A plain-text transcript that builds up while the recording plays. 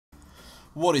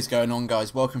What is going on,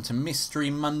 guys? Welcome to Mystery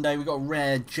Monday. We've got a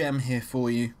rare gem here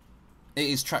for you. It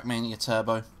is Trackmania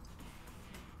Turbo.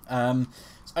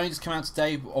 It's only just come out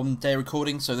today on day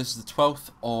recording, so this is the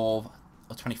 12th of,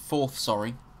 or 24th,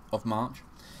 sorry, of March.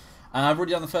 And I've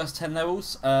already done the first 10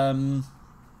 levels. I'm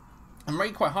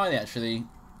rated quite highly actually,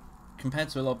 compared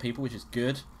to a lot of people, which is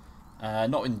good.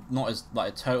 Not as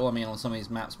like a total. I mean, on some of these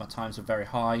maps, my times are very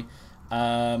high.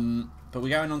 But we're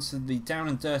going on to the Down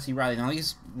and Dirty Rally. Now,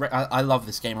 I love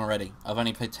this game already. I've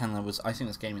only played 10 levels. I think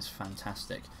this game is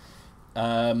fantastic.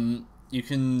 You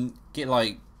can get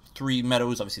like 3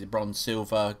 medals, obviously the bronze,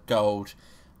 silver, gold.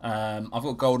 I've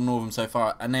got gold in all of them so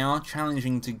far, and they are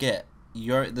challenging to get.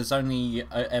 There's only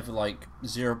ever like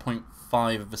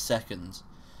 0.5 of a second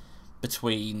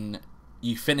between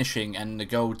you finishing and the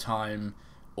gold time,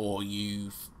 or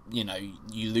you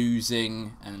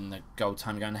losing and the gold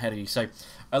time going ahead of you. So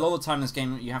a lot of the time in this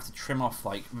game you have to trim off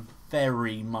like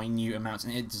very minute amounts,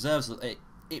 and it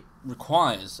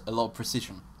requires a lot of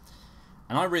precision,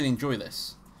 and I really enjoy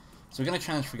this. So we're going to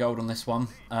challenge for gold on this one.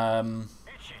 The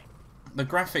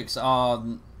graphics are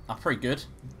pretty good.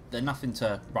 They're nothing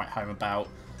to write home about.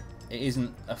 It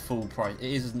isn't a full price.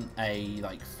 It isn't a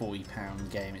like £40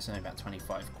 game. It's only about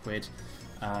 25 quid.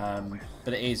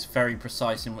 But it is very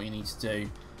precise in what you need to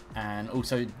do. And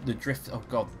also the drift, oh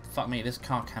god, fuck me, this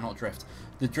car cannot drift.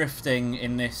 The drifting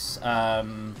in this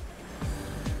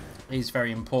is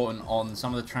very important on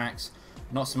some of the tracks.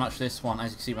 Not so much this one.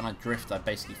 As you can see, when I drift, I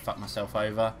basically fuck myself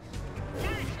over.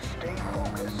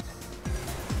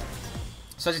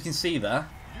 So as you can see there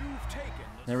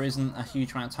isn't a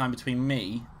huge amount of time between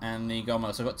me and the gold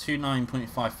medal. So I've got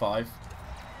 29.55.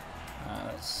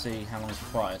 Let's see how long is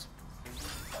required.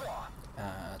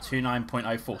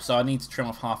 29.04. So I need to trim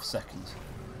off half a second.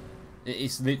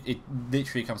 It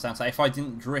literally comes down to that. If I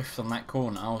didn't drift on that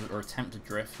corner, or attempt to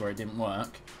drift where it didn't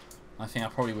work, I think I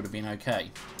probably would have been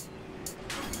okay.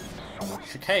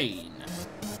 Chicane.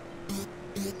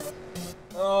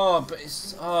 Oh, but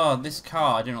this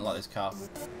car. I do not like this car.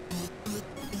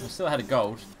 I'm still ahead of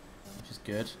gold, which is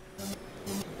good.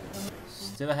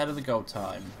 Still ahead of the gold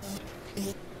time.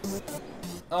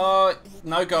 Oh,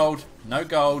 no gold. No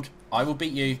gold. I will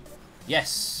beat you.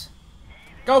 Yes.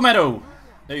 Gold medal.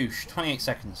 Oosh, 28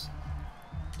 seconds.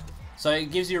 So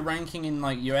it gives you a ranking in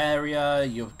like your area,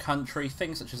 your country,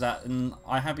 things such as that. And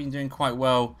I have been doing quite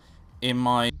well in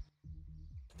my.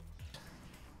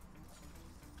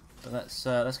 But let's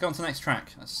go on to the next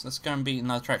track. Let's go and beat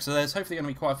another track. So there's hopefully going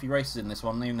to be quite a few races in this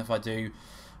one, even if I do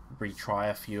retry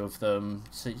a few of them.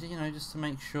 So just to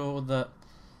make sure that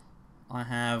I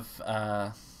have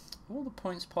all the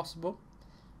points possible.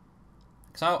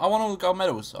 Because I want all the gold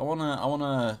medals. I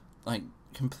wanna like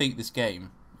complete this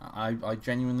game. I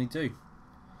genuinely do.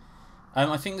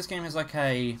 I think this game has like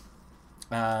a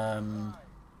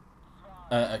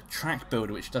track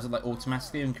builder which does it like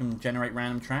automatically and can generate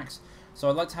random tracks. So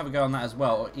I'd like to have a go on that as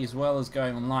well as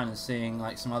going online and seeing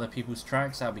like some other people's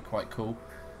tracks. That'd be quite cool.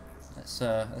 Let's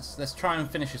try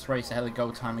and finish this race ahead of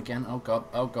gold time again. Oh god,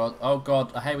 oh god, oh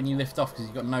god! I hate when you lift off because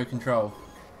you've got no control.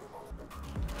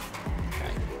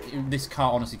 This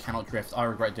car honestly cannot drift. I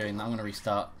regret doing that. I'm going to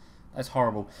restart. That's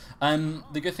horrible.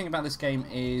 The good thing about this game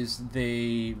is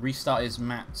the restart is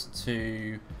mapped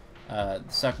to the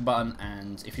circle button,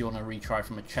 and if you want to retry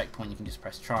from a checkpoint, you can just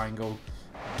press triangle.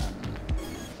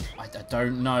 I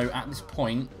don't know at this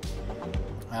point.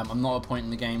 I'm not at a point in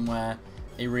the game where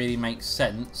it really makes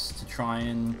sense to try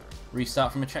and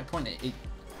restart from a checkpoint.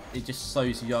 It just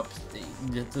slows you up.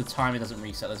 The time it doesn't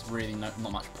reset. There's really not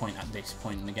much point at this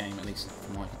point in the game, at least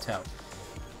from what I can tell.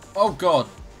 Oh god!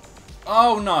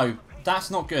 Oh no!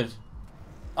 That's not good.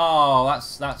 Oh,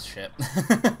 that's shit.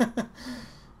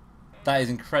 That is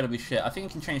incredibly shit. I think you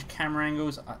can change camera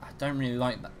angles. I don't really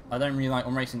like that. I don't really like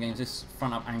on racing games. This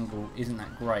front up angle isn't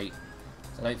that great.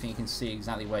 So I don't think you can see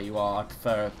exactly where you are. I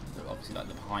prefer obviously like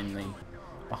the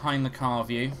behind the car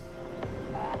view.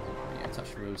 Yeah,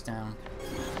 touch the wheels down.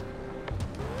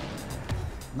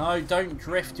 No, don't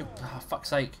drift. Oh, fuck's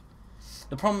sake.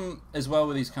 The problem as well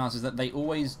with these cars is that they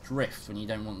always drift when you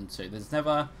don't want them to. There's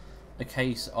never a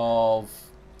case of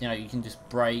you can just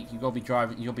brake. You've got to be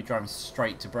driving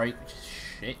straight to brake, which is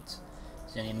shit.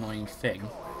 It's the only annoying thing.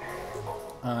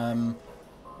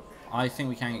 I think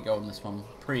we can get gold in this one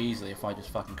pretty easily if I just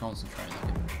fucking concentrate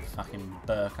like a fucking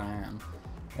Burke I am.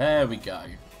 There we go.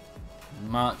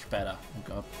 Much better. Oh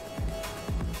god.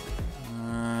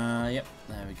 Yep,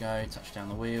 there we go. Touch down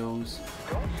the wheels.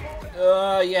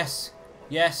 Yes!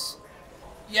 Yes!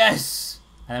 Yes!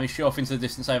 And then we shoot off into the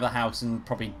distance over the house and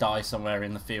probably die somewhere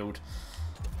in the field.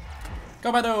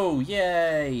 Gold medal!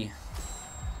 Yay!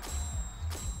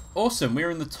 Awesome, we're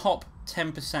in the top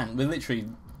 10%. We're literally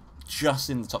just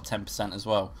in the top 10% as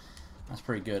well. That's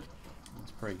pretty good.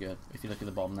 That's pretty good. If you look at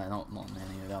the bottom there, not in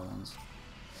any of the other ones.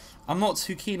 I'm not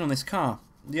too keen on this car.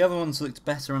 The other ones looked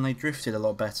better and they drifted a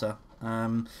lot better.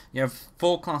 You have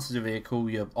 4 classes of vehicle.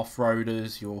 You have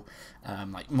off-roaders, your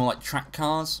more like track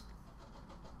cars.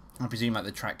 I presume like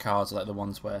the track cars are like the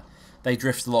ones where they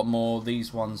drift a lot more.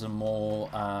 These ones are more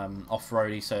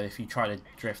off-roady, so if you try to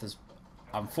drift, there's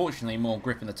unfortunately more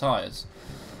grip in the tyres.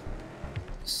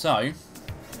 So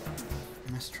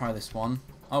let's try this one.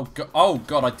 Oh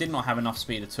god, I did not have enough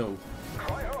speed at all.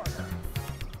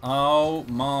 Oh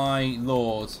my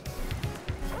lord.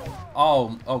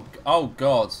 Oh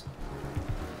god.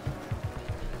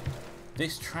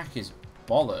 This track is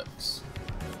bollocks.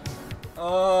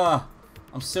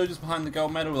 I'm still just behind the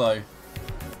gold medal though.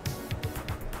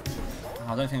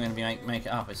 I don't think I'm going to make it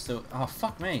up. It's still... Oh,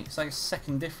 fuck me. It's like a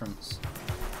second difference.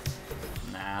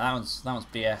 Nah, that one's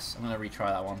BS. I'm going to retry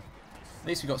that one. At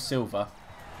least we got silver.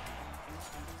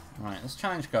 Right, let's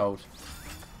challenge gold.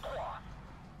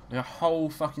 We're a whole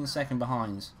fucking second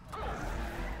behind.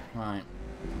 Right.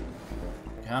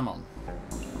 Come on.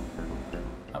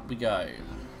 Up we go.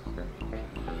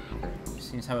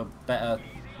 Seems to have a better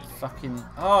fucking...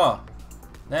 Oh!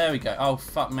 There we go. Oh,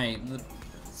 fuck me.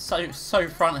 So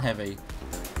front heavy.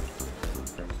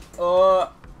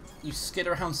 Oh, you skid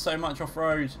around so much off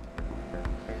road.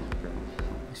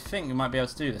 I think we might be able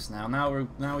to do this now.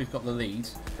 Now we've got the lead.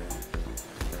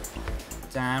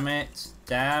 Damn it!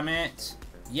 Damn it!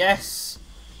 Yes!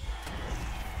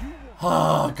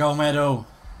 Oh, gold medal.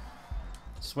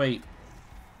 Sweet,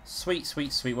 sweet,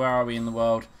 sweet, sweet. Where are we in the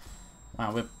world?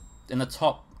 Wow, we're in the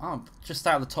top. Oh, just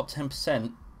out of the top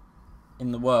 10%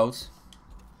 in the world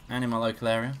and in my local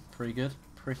area. Pretty good.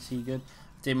 Pretty good.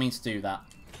 Didn't mean to do that.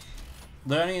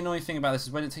 The only annoying thing about this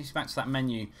is when it takes you back to that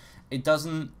menu, it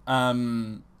doesn't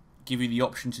give you the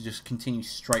option to just continue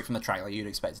straight from the track like you'd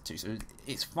expect it to. So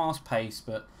it's fast paced,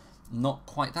 but not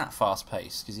quite that fast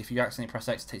paced. Because if you accidentally press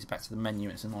X, it takes you back to the menu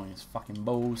and it's annoying as fucking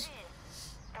balls.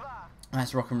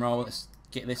 Let's rock and roll. Let's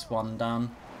get this one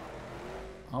done.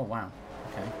 Oh wow.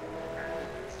 Okay.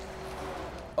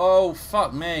 Oh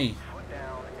fuck me.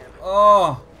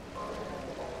 Oh.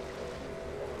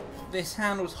 This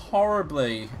handles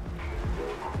horribly.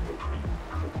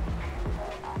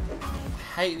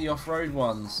 I hate the off-road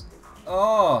ones.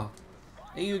 Oh,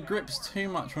 either grips too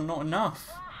much or not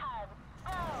enough.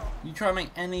 You try to make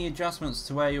any adjustments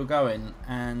to where you're going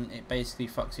and it basically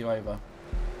fucks you over.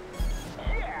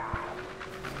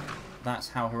 That's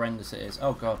how horrendous it is.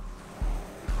 Oh god.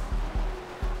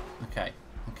 Okay,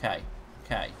 okay,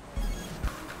 okay.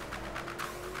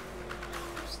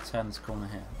 Just turn this corner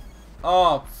here.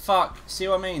 Oh, fuck. See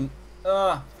what I mean?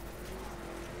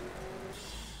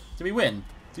 Did we win?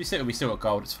 We still got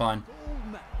gold, it's fine.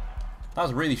 That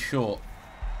was really short.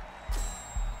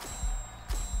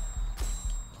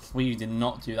 We did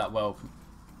not do that well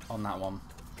on that one.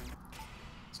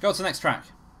 Let's go to the next track.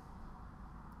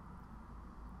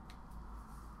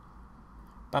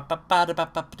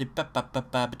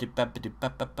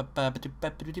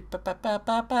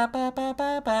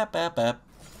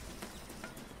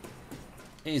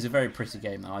 It is a very pretty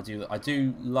game though. I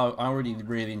already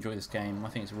really enjoy this game. I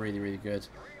think it's really, really good.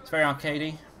 It's very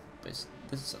arcadey, but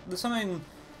there's something.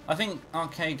 I think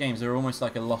arcade games are almost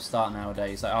like a lost art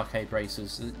nowadays, like arcade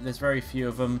racers. There's very few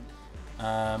of them.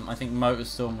 I think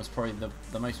Motorstorm was probably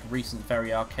the most recent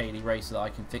very arcadey racer that I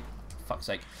can think. Fuck's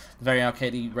sake, the very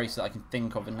arcadey racer that I can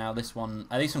think of, and now this one,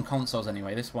 at least on consoles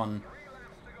anyway, this one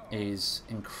is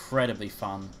incredibly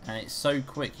fun, and it's so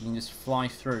quick. You can just fly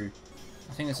through.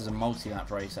 I think this is a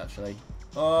multi-lap race, actually.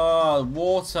 Oh,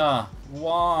 water!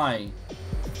 Why?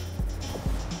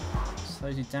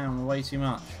 Slows you down way too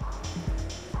much.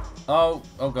 Oh,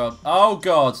 oh god. Oh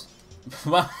god!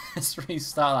 Well, let's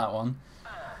restart that one.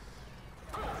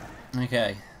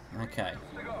 Okay, okay.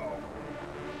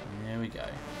 Here we go.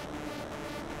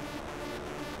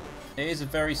 It is a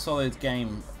very solid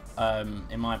game,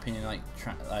 in my opinion, like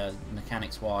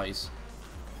mechanics-wise.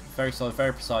 Very solid,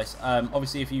 very precise.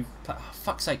 Obviously, if you've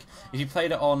fuck's sake, if you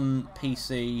played it on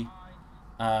PC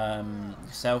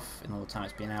yourself in all the time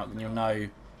it's been out, then you'll know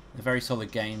they're very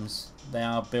solid games. They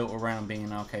are built around being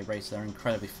an arcade racer. They're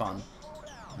incredibly fun.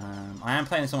 I am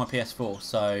playing this on my PS4,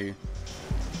 so you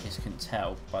just couldn't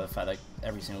tell by the fact that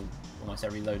almost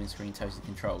every loading screen tells you the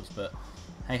controls. But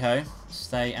hey ho,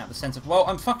 stay at the centre. Well,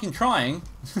 I'm fucking trying.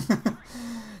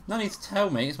 No need to tell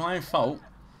me. It's my own fault.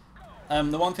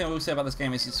 The one thing I will say about this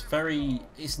game is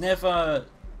it's never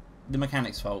the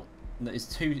mechanics' fault.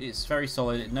 It's very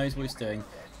solid. It knows what it's doing.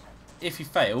 If you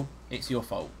fail, it's your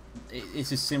fault.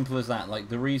 It's as simple as that. Like,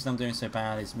 the reason I'm doing so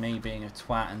bad is me being a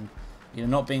twat and either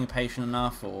not being patient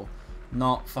enough or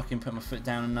not fucking putting my foot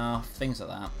down enough, things like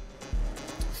that.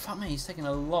 Fuck me, he's taking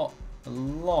a lot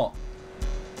of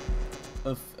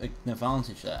an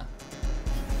advantage there.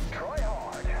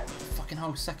 Fucking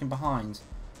whole second behind.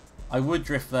 I would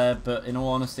drift there, but in all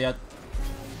honesty, I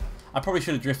probably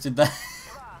should have drifted there.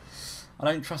 I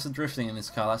don't trust the drifting in this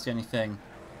car, that's the only thing.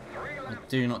 I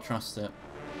do not trust it.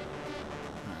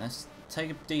 Right, let's take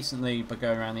a decent lead by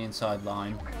going around the inside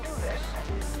line.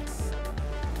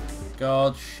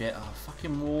 God, shit. Oh,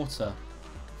 fucking water.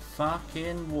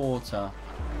 Fucking water.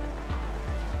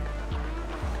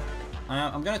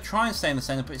 I'm going to try and stay in the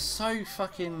centre, but it's so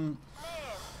fucking...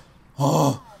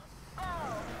 Oh!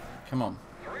 Come on.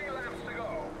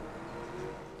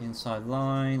 Inside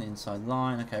line, inside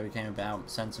line. Okay, we came a bit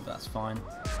out centre, but that's fine.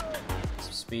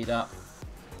 Some speed up.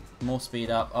 More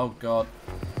speed up. Oh, God.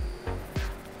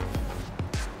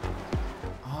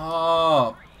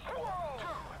 Oh!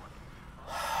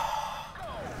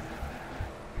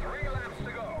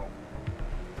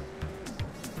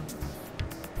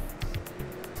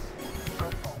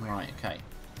 Right, okay.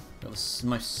 Got the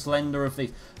most slender of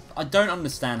these. I don't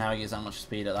understand how he gets that much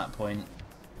speed at that point.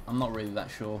 I'm not really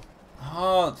that sure.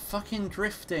 Oh, fucking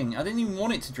drifting. I didn't even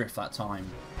want it to drift that time.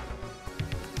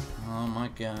 Oh my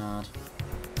god.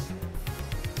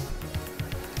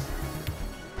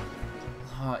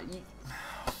 Oh,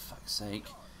 fuck's sake.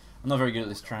 I'm not very good at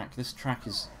this track. This track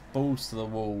is balls to the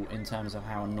wall in terms of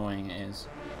how annoying it is.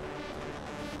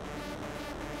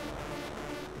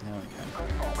 There we go.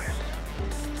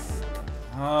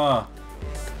 Ah.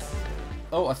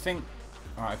 Oh, I think.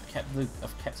 Alright,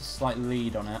 I've kept a slight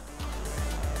lead on it.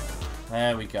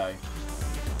 There we go.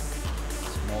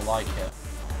 It's more like it.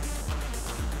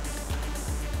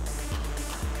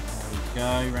 There we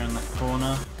go, around that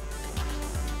corner.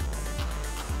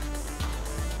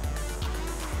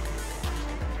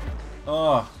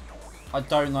 Oh, I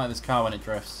don't like this car when it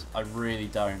drifts. I really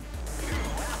don't.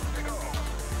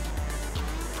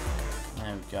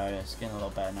 There we go, it's getting a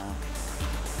little better now.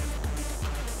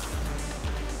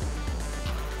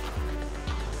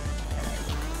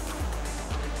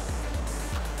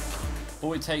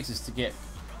 All it takes is to get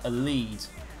a lead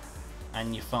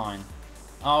and you're fine.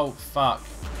 Oh, fuck.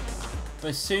 But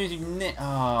as soon as you nit...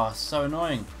 Ah, oh, so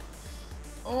annoying.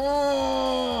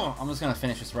 Oh! I'm just going to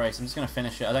finish this race. I'm just going to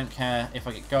finish it. I don't care if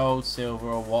I get gold, silver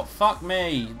or what. Fuck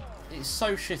me! It's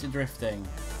so shit at drifting.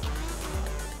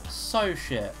 So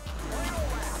shit.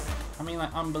 I mean,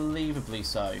 like, unbelievably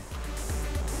so.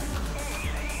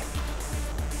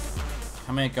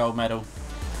 Come here, gold medal.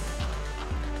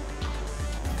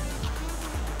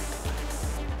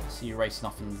 See you racing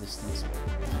off in the distance.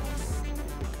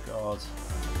 God.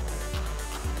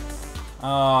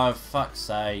 Oh, fuck's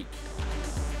sake.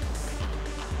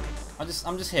 I'm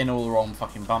just hitting all the wrong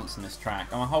fucking bumps in this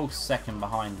track. I'm a whole second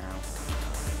behind now.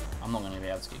 I'm not going to be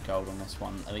able to get gold on this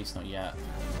one, at least not yet.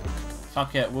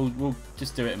 Fuck it, we'll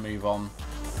just do it and move on.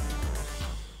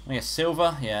 I guess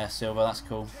silver? Yeah, silver, that's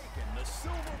cool.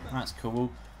 That's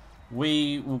cool.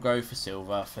 We will go for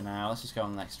silver for now. Let's just go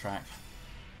on the next track.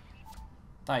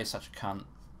 That is such a cunt.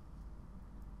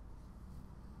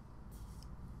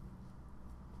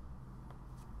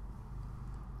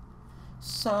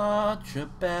 Such a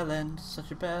bell end,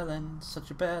 such a bell end, such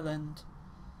a bell end.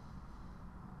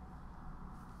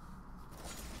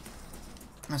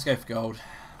 Let's go for gold.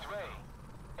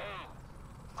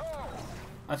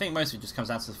 I think most of it just comes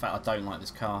down to the fact I don't like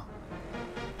this car.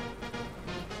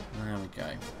 There we go.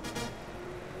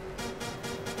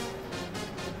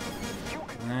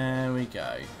 There we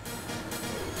go.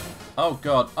 Oh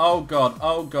god, oh god,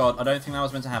 oh god. I don't think that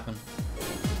was meant to happen.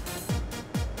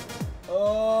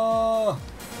 Oh!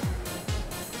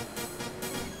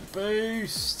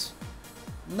 Boost!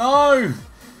 No!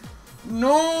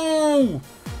 No!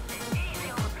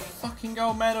 Fucking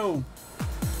gold medal!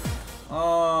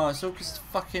 Oh, it's all because of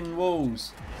fucking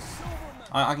walls.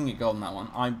 I can get gold on that one.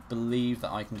 I believe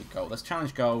that I can get gold. Let's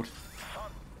challenge gold.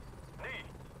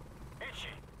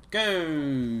 Go!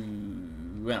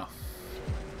 Went off.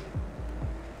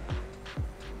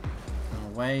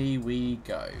 And away we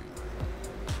go.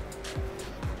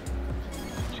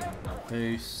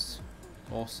 Boost.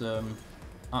 Awesome.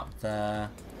 Up there.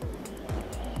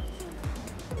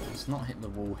 Let's not hit the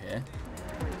wall here.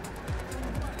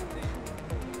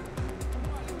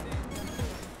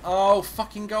 Oh,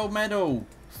 fucking gold medal!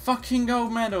 Fucking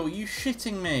gold medal! You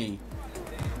shitting me?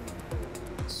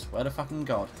 I swear to fucking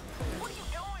god.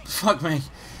 Fuck me.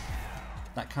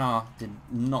 That car did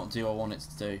not do what I wanted it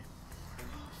to do.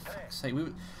 For fuck's sake,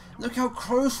 look how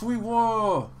close we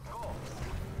were!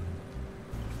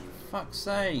 Fuck's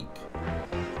sake.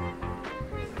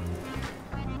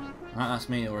 Right, that's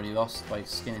me already lost by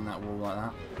skinning that wall like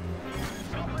that.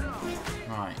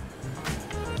 Right.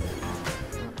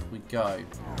 Up we go.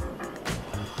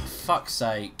 Fuck's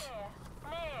sake.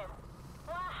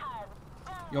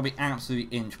 You'll be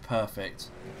absolutely inch perfect.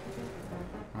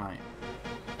 Right.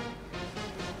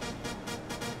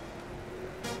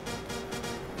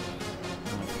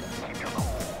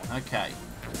 Okay.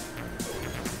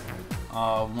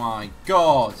 Oh my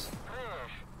god!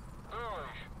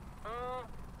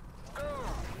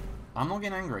 I'm not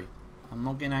getting angry. I'm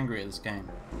not getting angry at this game.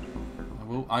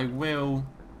 I will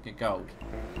get gold.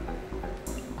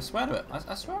 I swear to it.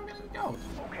 I swear I'm gonna get gold.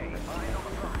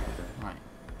 Right.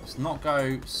 Let's not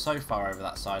go so far over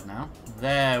that side now.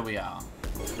 There we are.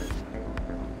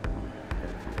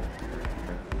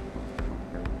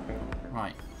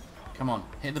 Right. Come on.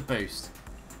 Hit the boost.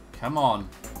 Come on.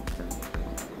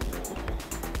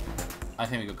 I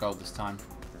think we got gold this time.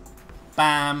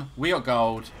 Bam! We got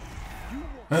gold.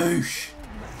 Oosh!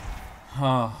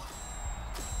 Oh.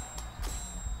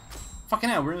 Fucking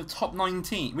hell, we're in the top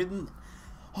 19.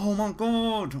 Oh my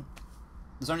god!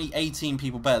 There's only 18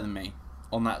 people better than me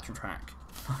on that track.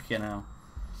 Fucking hell.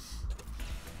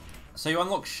 So you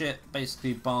unlock shit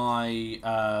basically by...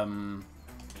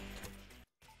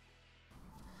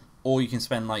 or you can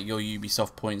spend like your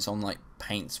Ubisoft points on like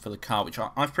paints for the car, which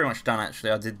I've pretty much done actually.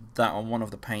 I did that on one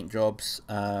of the paint jobs.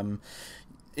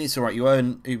 It's alright, you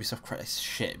earn Ubisoft credits,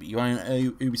 shit, but you earn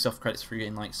Ubisoft credits for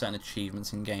getting like certain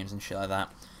achievements in games and shit like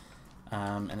that.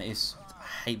 And it is,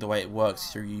 I hate the way it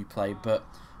works through Uplay, but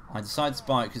I decided to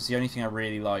buy it because it's the only thing I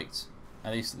really liked,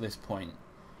 at least at this point.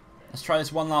 Let's try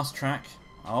this one last track.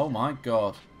 Oh my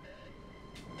god.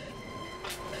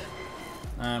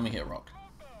 And we hit a rock.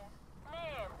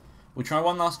 We'll try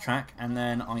one last track, and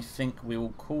then I think we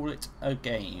will call it a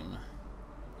game.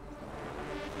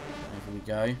 There we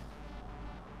go.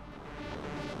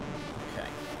 Okay.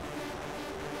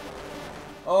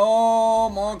 Oh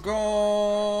my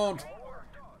god!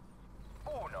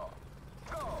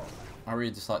 I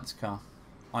really dislike this car.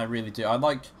 I really do. I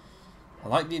like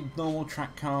the normal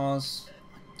track cars.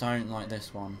 I don't like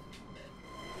this one.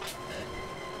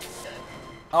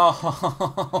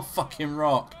 Oh, fucking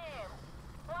rock.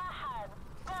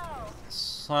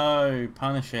 So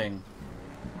punishing.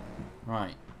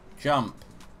 Right. Jump.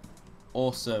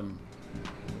 Awesome.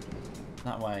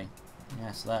 That way.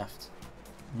 Yes, left.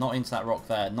 Not into that rock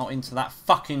there. Not into that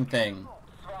fucking thing.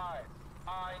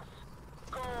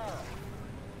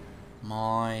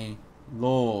 My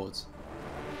lord.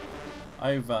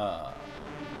 Over.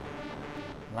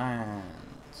 Land.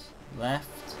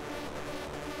 Left.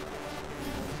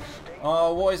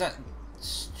 Oh, what is that?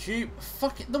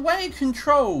 Fuck it. The way it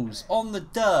controls on the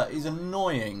dirt is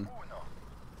annoying.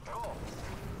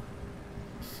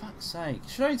 Fuck's sake. It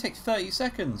should only take 30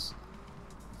 seconds.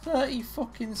 30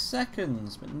 fucking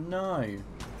seconds, but no.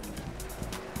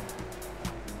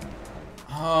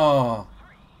 Oh.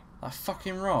 That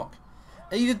fucking rock.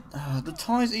 Either the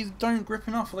tyres either don't grip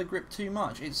enough or they grip too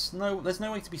much. There's no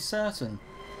way to be certain.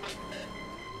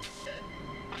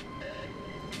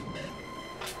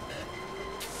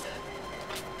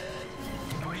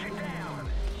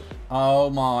 Oh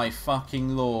my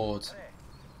fucking lord.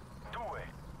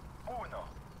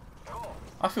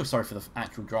 I feel sorry for the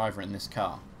actual driver in this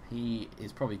car. He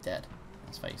is probably dead,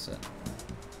 let's face it.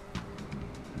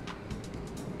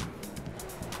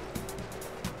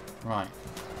 Right.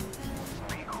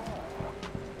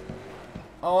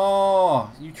 Oh,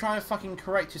 you try to fucking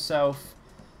correct yourself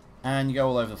and you go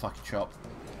all over the fucking shop.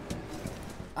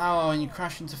 Oh, and you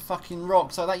crash into fucking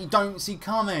rocks like that you don't see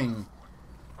coming.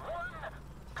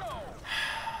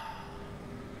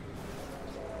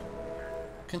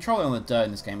 Controlling on the dirt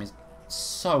in this game is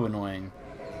so annoying.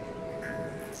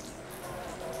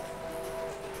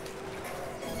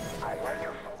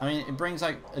 I mean, it brings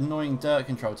like annoying dirt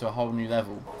control to a whole new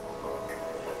level.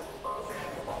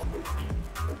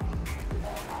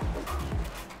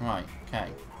 Right, okay,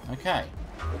 okay.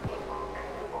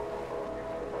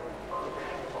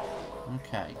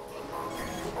 Okay.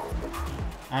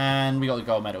 And we got the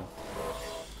gold medal.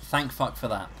 Thank fuck for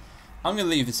that. I'm going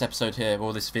to leave this episode here,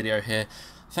 or this video here.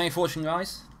 Thank you for watching,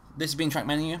 guys. This has been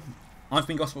Trackmania. I've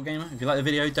been Gospel Gamer. If you like the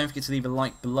video, don't forget to leave a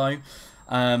like below. If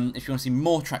you want to see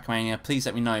more Trackmania, please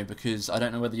let me know, because I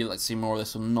don't know whether you'd like to see more of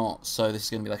this or not. So this is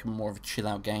going to be like more of a chill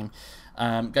out game.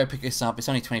 Go pick this up. It's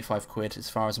only 25 quid as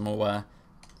far as I'm aware.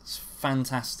 It's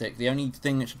fantastic. The only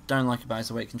thing that I don't like about it is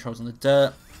the way it controls on the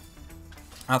dirt.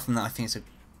 Other than that, I think it's a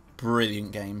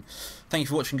brilliant game. Thank you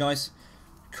for watching, guys.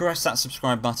 Caress that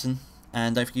subscribe button,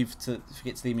 and don't forget to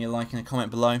leave me a like and a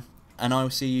comment below. and I will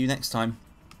see you next time.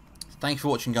 Thank you for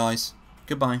watching, guys.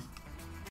 Goodbye.